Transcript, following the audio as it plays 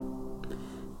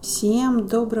Всем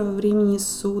доброго времени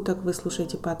суток! Вы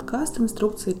слушаете подкаст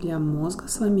 «Инструкции для мозга».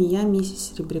 С вами я, миссис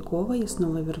Серебрякова. Я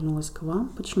снова вернулась к вам.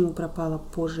 Почему пропала,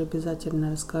 позже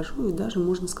обязательно расскажу. И даже,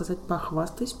 можно сказать,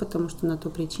 похвастаюсь, потому что на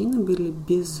то причины были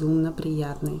безумно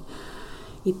приятные.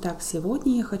 Итак,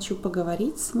 сегодня я хочу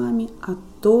поговорить с вами о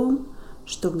том,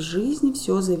 что в жизни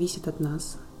все зависит от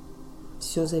нас.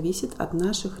 Все зависит от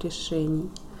наших решений,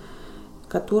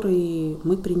 которые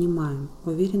мы принимаем.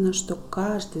 Уверена, что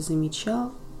каждый замечал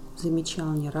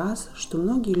не раз, что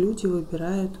многие люди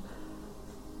выбирают,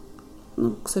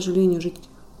 к сожалению, жить,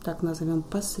 так назовем,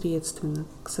 посредственно.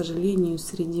 К сожалению,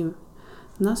 среди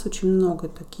нас очень много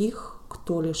таких,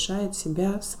 кто лишает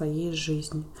себя своей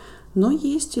жизни. Но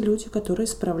есть и люди, которые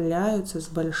справляются с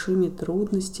большими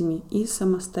трудностями и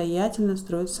самостоятельно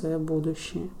строят свое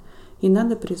будущее. И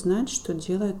надо признать, что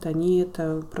делают они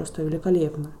это просто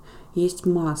великолепно. Есть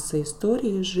масса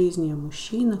историй из жизни о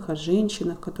мужчинах, о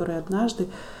женщинах, которые однажды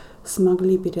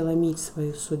смогли переломить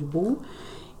свою судьбу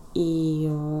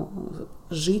и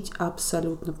жить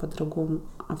абсолютно по-другому.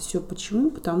 А все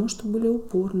почему? Потому что были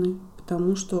упорны.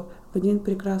 Потому что в один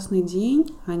прекрасный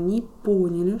день они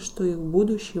поняли, что их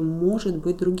будущее может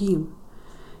быть другим.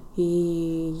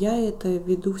 И я это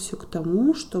веду все к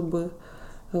тому, чтобы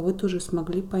вы тоже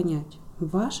смогли понять.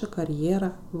 Ваша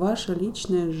карьера, ваша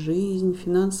личная жизнь,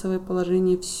 финансовое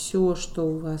положение, все, что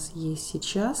у вас есть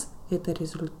сейчас, это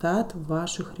результат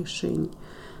ваших решений.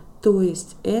 То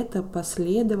есть это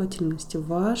последовательность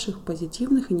ваших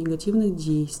позитивных и негативных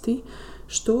действий,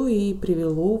 что и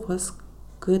привело вас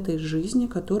к этой жизни,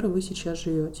 которой вы сейчас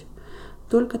живете.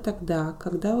 Только тогда,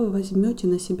 когда вы возьмете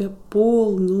на себя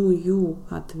полную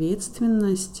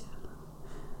ответственность,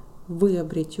 вы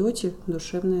обретете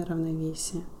душевное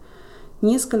равновесие.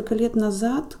 Несколько лет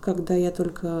назад, когда я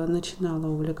только начинала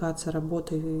увлекаться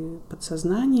работой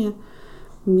подсознания,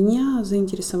 меня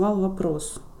заинтересовал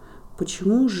вопрос,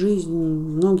 почему жизнь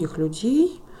многих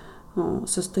людей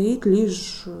состоит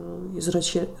лишь из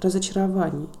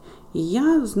разочарований. И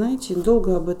я,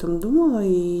 долго об этом думала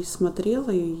и смотрела,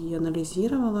 и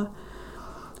анализировала,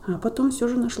 а потом все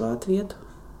же нашла ответ.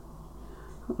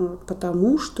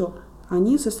 Потому что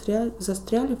они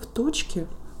застряли в точке,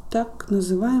 так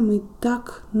называемый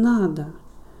 «так надо».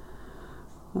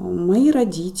 Мои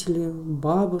родители,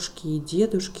 бабушки и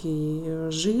дедушки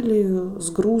жили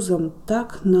с грузом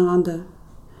 «так надо».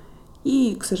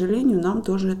 И, к сожалению, нам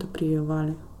тоже это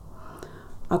прививали.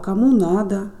 А кому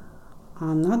надо?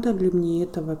 А надо ли мне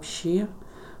это вообще?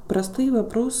 Простые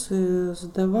вопросы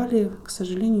задавали, к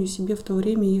сожалению, себе в то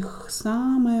время их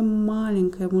самая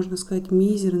маленькая, можно сказать,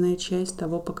 мизерная часть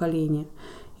того поколения.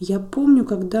 Я помню,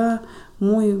 когда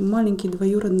мой маленький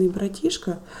двоюродный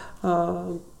братишка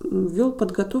вел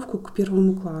подготовку к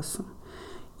 1 классу.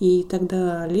 И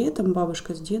тогда летом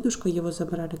бабушка с дедушкой его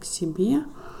забрали к себе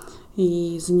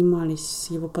и занимались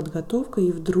его подготовкой.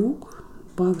 И вдруг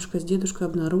бабушка с дедушкой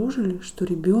обнаружили, что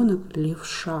ребенок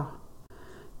левша.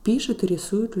 Пишет и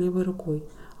рисует левой рукой.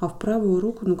 А в правую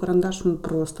руку, карандаш он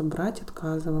просто брать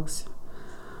отказывался.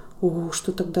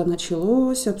 Что тогда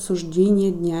началось?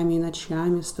 Обсуждение днями и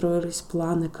ночами, строились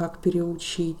планы, как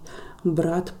переучить.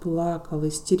 Брат плакал,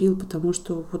 истерил, потому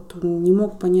что он не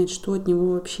мог понять, что от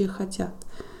него вообще хотят.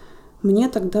 Мне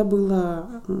тогда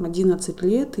было 11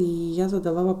 лет, и я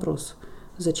задала вопрос,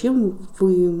 зачем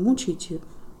вы мучаете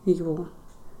его?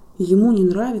 Ему не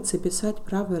нравится писать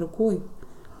правой рукой.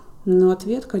 Но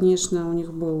ответ, конечно, у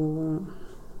них был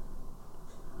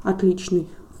отличный,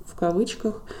 в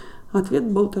кавычках.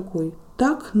 Ответ был такой: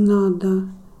 так надо.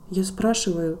 Я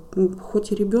спрашиваю,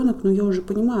 хоть и ребенок, но я уже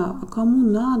понимаю, а кому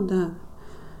надо?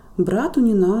 Брату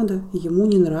не надо, ему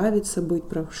не нравится быть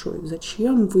правшой.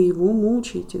 Зачем вы его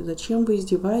мучаете? Зачем вы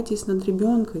издеваетесь над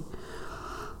ребенком?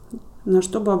 На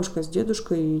что бабушка с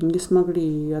дедушкой не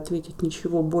смогли ответить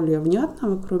ничего более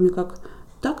внятного, кроме как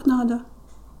так надо.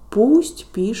 Пусть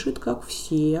пишет, как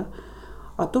все,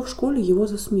 а то в школе его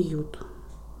засмеют.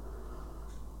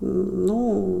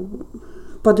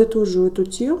 Подытожу эту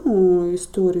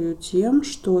историю тем,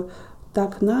 что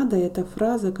 «так надо» — это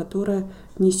фраза, которая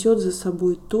несет за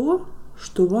собой то,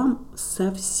 что вам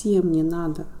совсем не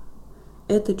надо.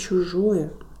 Это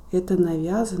чужое, это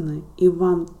навязанное, и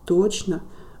вам точно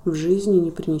в жизни не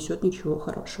принесет ничего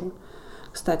хорошего.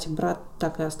 Кстати, брат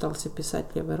так и остался писать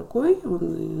левой рукой,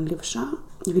 он левша,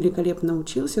 великолепно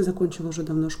учился, закончил уже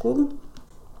давно школу.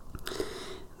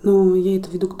 Но я это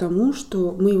веду к тому,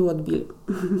 что мы его отбили.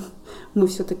 Мы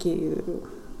все-таки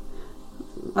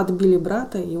отбили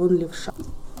брата, и он левша.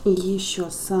 И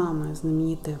еще самая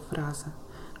знаменитая фраза,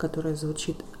 которая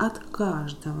звучит от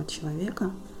каждого человека: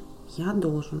 «Я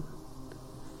должен».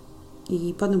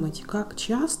 И подумайте, как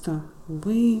часто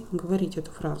вы говорите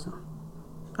эту фразу,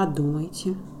 а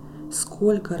думаете,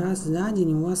 сколько раз за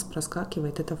день у вас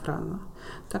проскакивает эта фраза?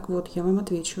 Так вот, я вам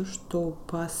отвечу, что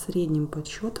по средним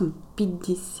подсчетам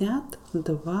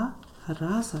 52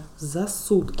 раза за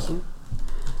сутки.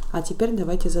 А теперь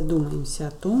давайте задумаемся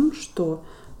о том, что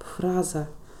фраза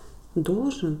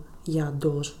 «должен», «я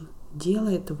должен»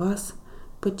 делает вас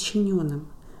подчиненным.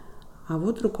 А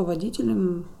вот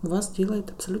руководителем вас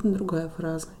делает абсолютно другая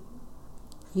фраза.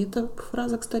 И эта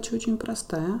фраза, кстати, очень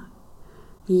простая.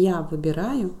 Я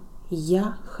выбираю,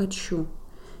 я хочу.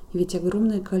 Ведь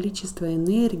огромное количество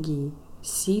энергии,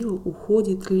 сил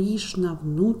уходит лишь на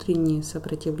внутреннее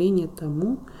сопротивление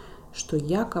тому, что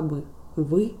якобы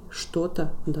вы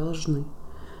что-то должны.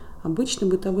 Обычный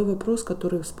бытовой вопрос,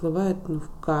 который всплывает в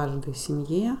каждой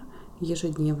семье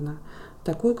ежедневно,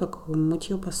 такой как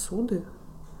мытье посуды,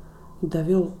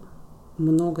 довел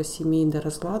много семей до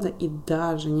разлада и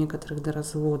даже некоторых до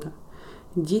развода.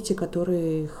 Дети,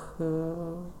 которых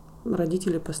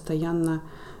родители постоянно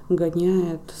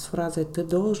гоняют с фразой «ты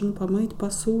должен помыть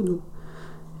посуду».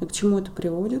 И к чему это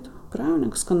приводит? Правильно,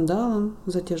 к скандалам,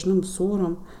 затяжным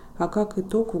ссорам. А как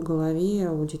итог в голове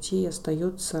у детей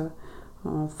остается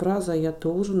фраза «я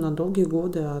должен» на долгие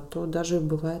годы, а то даже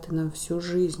бывает и на всю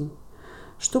жизнь.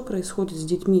 Что происходит с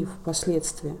детьми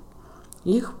впоследствии?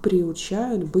 Их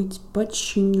приучают быть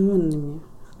подчиненными.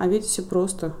 А ведь все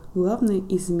просто. Главное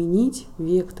изменить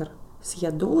вектор с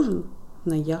 «я должен»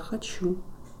 на «я хочу»,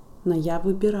 на «я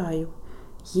выбираю».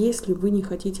 Если вы не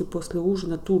хотите после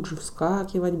ужина тут же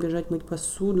вскакивать, бежать мыть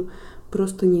посуду,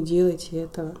 просто не делайте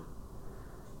этого.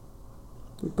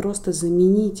 Просто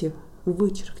замените,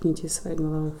 вычеркните из своей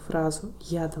головы фразу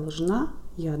 «я должна»,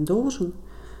 «я должен»,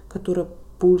 которая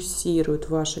пульсирует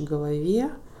в вашей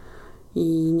голове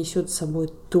и несет с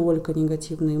собой только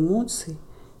негативные эмоции.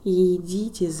 И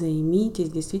идите, займитесь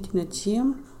действительно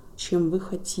тем, чем вы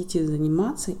хотите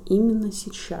заниматься именно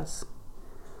сейчас.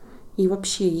 И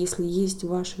вообще, если есть в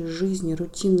вашей жизни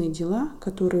рутинные дела,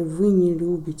 которые вы не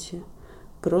любите,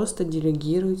 просто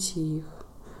делегируйте их.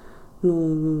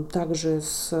 Также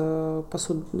с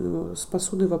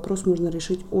посудой вопрос можно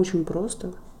решить очень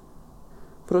просто.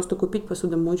 Просто купить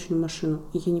посудомоечную машину.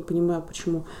 И я не понимаю,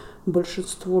 почему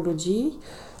большинство людей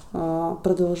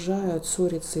продолжают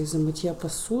ссориться из-за мытья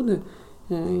посуды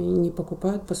и не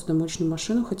покупают посудомоечную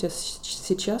машину, хотя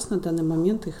сейчас на данный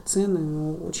момент их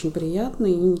цены очень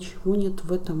приятные и ничего нет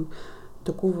в этом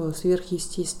такого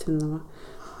сверхъестественного.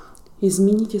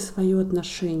 Измените свое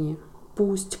отношение.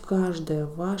 Пусть каждое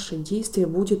ваше действие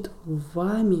будет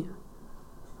вами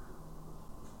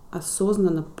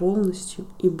осознанно полностью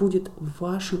и будет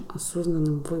вашим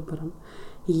осознанным выбором.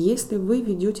 И если вы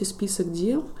ведете список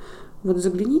дел, вот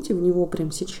загляните в него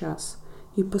прямо сейчас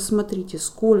и посмотрите,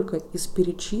 сколько из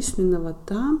перечисленного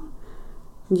там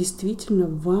действительно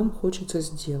вам хочется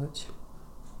сделать.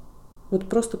 Вот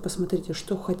просто посмотрите,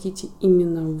 что хотите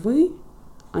именно вы,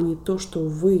 а не то, что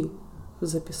вы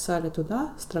записали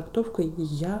туда с трактовкой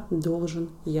 «я должен»,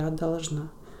 «я должна».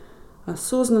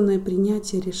 Осознанное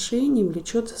принятие решений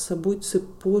влечет за собой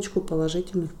цепочку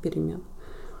положительных перемен.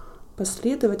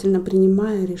 Последовательно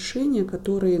принимая решения,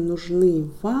 которые нужны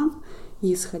вам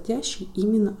и исходящие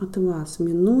именно от вас,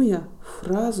 минуя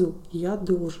фразу «я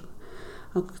должен».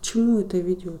 А к чему это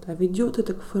ведет? А ведет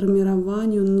это к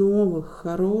формированию новых,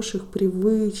 хороших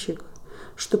привычек,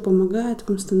 что помогает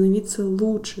вам становиться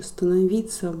лучше,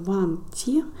 становиться вам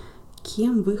тем,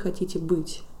 кем вы хотите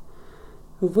быть.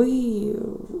 Вы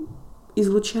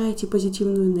излучаете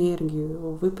позитивную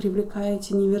энергию, вы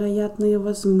привлекаете невероятные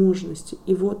возможности.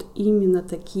 И вот именно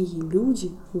такие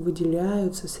люди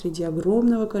выделяются среди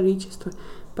огромного количества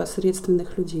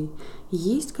посредственных людей.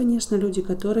 Есть, конечно, люди,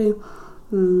 которые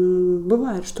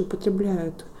бывает, что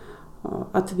употребляют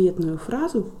ответную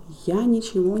фразу «я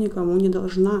ничего никому не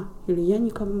должна» или «я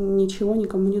ничего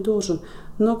никому не должен».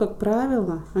 Но, как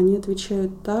правило, они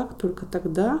отвечают так только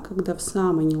тогда, когда в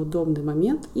самый неудобный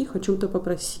момент их о чем-то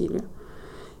попросили.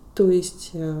 То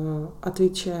есть,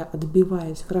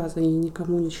 отбиваясь фразой «я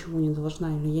никому ничего не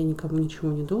должна» или «я никому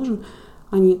ничего не должен»,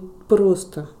 они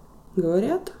просто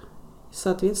говорят и,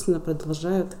 соответственно,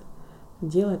 продолжают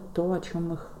делать то, о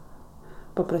чем их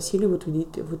попросили в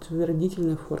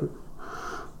утвердительной форме.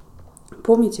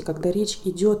 Помните, когда речь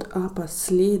идет о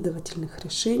последовательных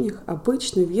решениях,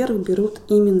 обычно вверх берут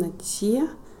именно те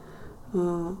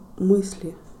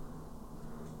мысли,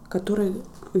 которые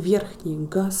верхние,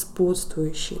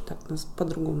 господствующие, так нас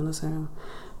по-другому назовем.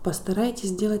 Постарайтесь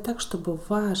сделать так, чтобы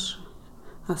ваши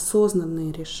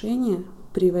осознанные решения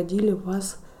приводили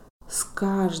вас с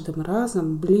каждым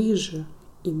разом ближе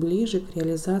и ближе к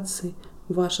реализации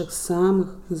ваших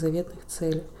самых заветных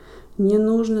целей. Не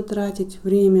нужно тратить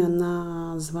время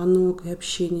на звонок и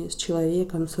общение с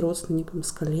человеком, с родственником,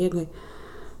 с коллегой,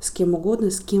 с кем угодно,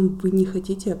 с кем вы не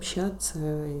хотите общаться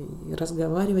и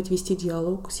разговаривать, вести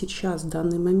диалог сейчас, в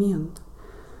данный момент.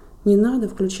 Не надо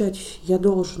включать «я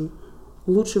должен».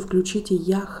 Лучше включите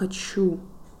 «я хочу».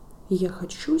 Я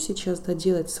хочу сейчас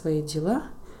доделать свои дела,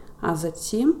 а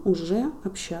затем уже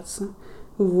общаться.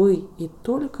 Вы и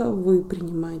только вы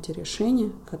принимаете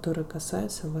решения, которые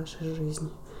касаются вашей жизни.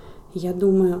 Я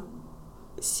думаю,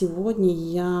 сегодня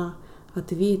я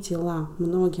ответила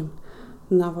многим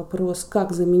на вопрос,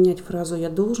 как заменять фразу «я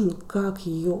должен», как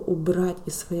ее убрать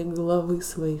из своей головы,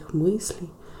 своих мыслей.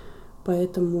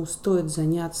 Поэтому стоит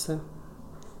заняться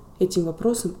этим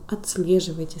вопросом.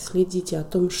 Отслеживайте, следите о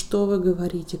том, что вы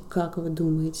говорите, как вы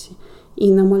думаете.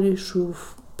 И на малейшую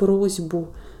просьбу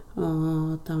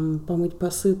помыть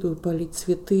посуду, полить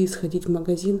цветы, сходить в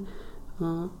магазин,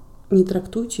 не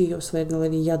трактуйте ее в своей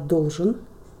голове «я должен».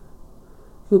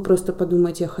 Вы просто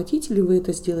подумайте, хотите ли вы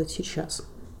это сделать сейчас?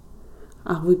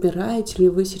 А выбираете ли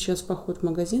вы сейчас поход в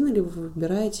магазин или вы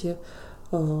выбираете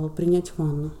принять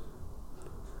ванну?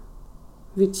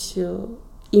 Ведь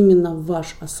именно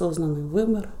ваш осознанный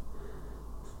выбор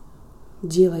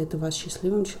делает вас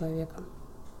счастливым человеком,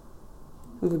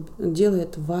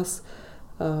 делает вас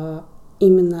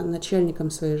именно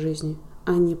начальником своей жизни,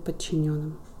 а не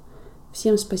подчиненным.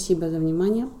 Всем спасибо за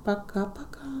внимание.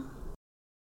 Пока-пока.